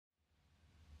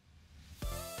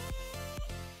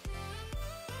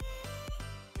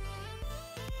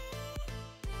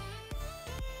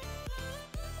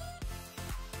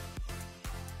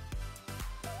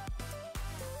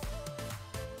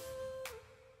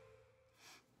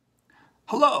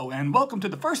Hello, and welcome to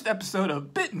the first episode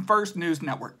of Benton First News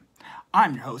Network.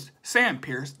 I'm your host, Sam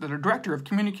Pierce, the Director of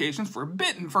Communications for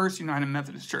Benton First United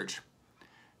Methodist Church.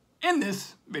 In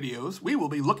this videos, we will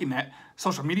be looking at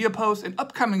social media posts and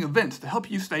upcoming events to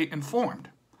help you stay informed.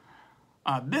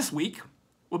 This week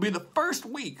will be the first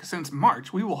week since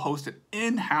March we will host an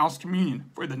in-house communion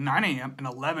for the 9 a.m. and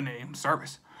 11 a.m.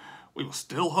 service. We will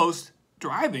still host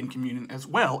drive-in communion as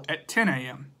well at 10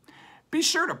 a.m. Be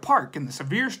sure to park in the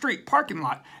Sevier Street parking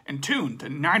lot and tune to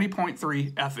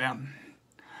 90.3 FM.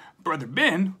 Brother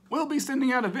Ben will be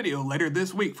sending out a video later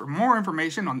this week for more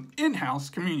information on in-house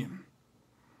communion.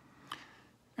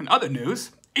 In other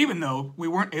news, even though we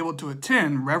weren't able to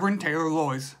attend Reverend Taylor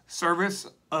Loy's service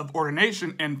of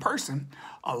ordination in person,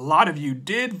 a lot of you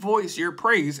did voice your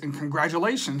praise and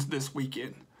congratulations this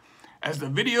weekend, as the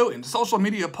video and social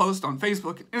media posts on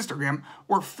Facebook and Instagram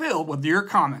were filled with your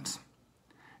comments.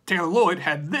 Taylor Lloyd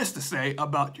had this to say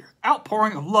about your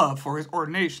outpouring of love for his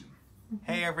ordination.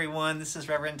 Hey everyone, this is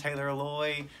Reverend Taylor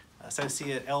Lloyd,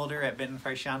 Associate Elder at Benton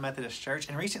First United Methodist Church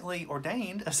and recently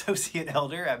ordained Associate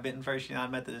Elder at Benton First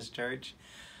United Methodist Church.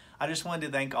 I just wanted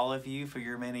to thank all of you for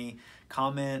your many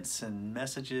comments and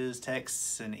messages,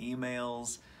 texts and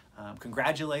emails,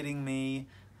 congratulating me,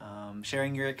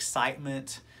 sharing your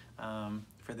excitement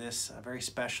for this very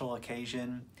special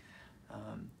occasion.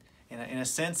 In a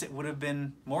sense, it would have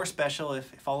been more special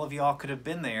if all of y'all could have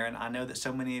been there, and I know that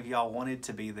so many of y'all wanted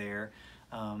to be there,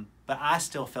 but I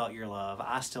still felt your love.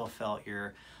 I still felt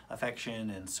your affection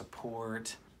and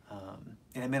support,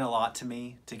 and it meant a lot to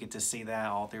me to get to see that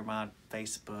all through my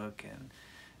Facebook and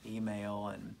email,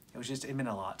 and it meant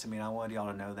a lot to me, and I wanted y'all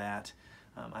to know that.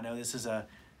 I know this is a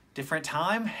different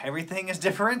time. Everything is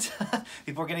different.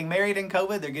 People are getting married in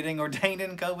COVID. They're getting ordained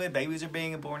in COVID. Babies are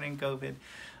being born in COVID.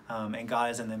 And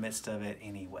God is in the midst of it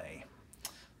anyway.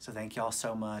 So thank y'all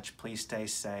so much. Please stay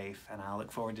safe, and I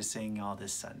look forward to seeing y'all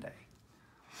this Sunday.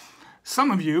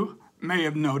 Some of you may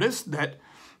have noticed that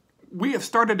we have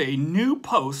started a new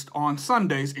post on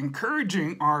Sundays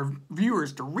encouraging our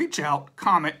viewers to reach out,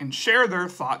 comment, and share their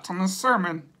thoughts on the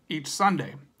sermon each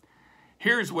Sunday.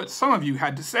 Here's what some of you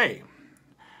had to say.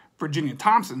 Virginia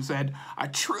Thompson said, "I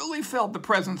truly felt the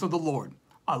presence of the Lord.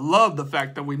 I love the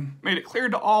fact that we made it clear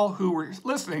to all who were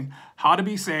listening how to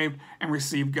be saved and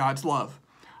receive God's love.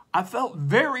 I felt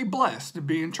very blessed to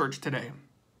be in church today."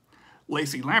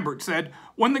 Lacey Lambert said,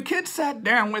 "When the kids sat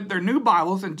down with their new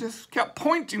Bibles and just kept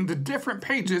pointing to different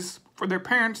pages for their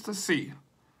parents to see."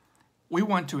 We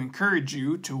want to encourage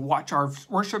you to watch our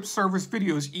worship service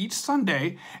videos each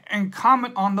Sunday and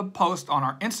comment on the post on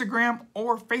our Instagram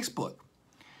or Facebook.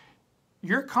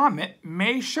 Your comment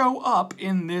may show up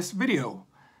in this video,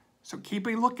 so keep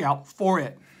a lookout for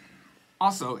it.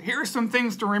 Also, here are some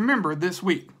things to remember this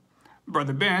week.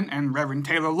 Brother Ben and Reverend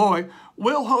Taylor Lloyd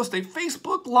will host a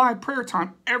Facebook Live prayer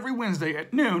time every Wednesday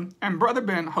at noon, and Brother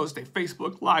Ben hosts a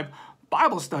Facebook Live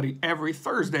Bible study every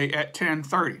Thursday at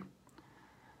 10:30.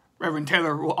 Reverend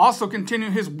Taylor will also continue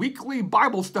his weekly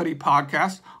Bible study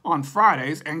podcast on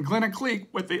Fridays, and Glenna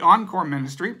Cleek with the Encore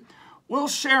Ministry will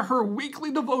share her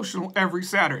weekly devotional every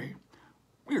Saturday.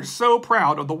 We are so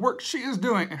proud of the work she is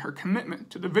doing and her commitment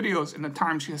to the videos and the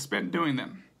time she has spent doing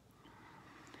them.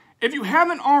 If you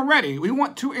haven't already, we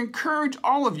want to encourage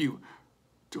all of you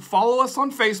to follow us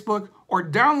on Facebook or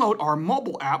download our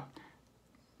mobile app.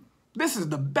 This is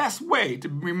the best way to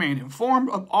remain informed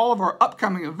of all of our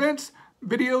upcoming events,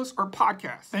 videos, or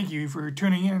podcasts. Thank you for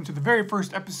tuning in to the very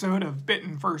first episode of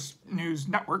Benton First News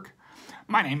Network.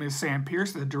 My name is Sam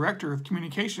Pierce, the Director of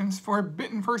Communications for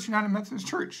Benton First United Methodist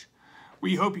Church.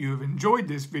 We hope you have enjoyed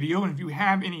this video, and if you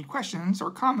have any questions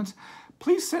or comments,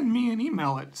 please send me an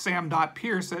email at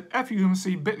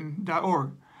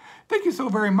sam.pierce@fumcbenton.org. Thank you so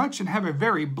very much, and have a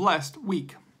very blessed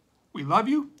week. We love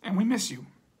you, and we miss you.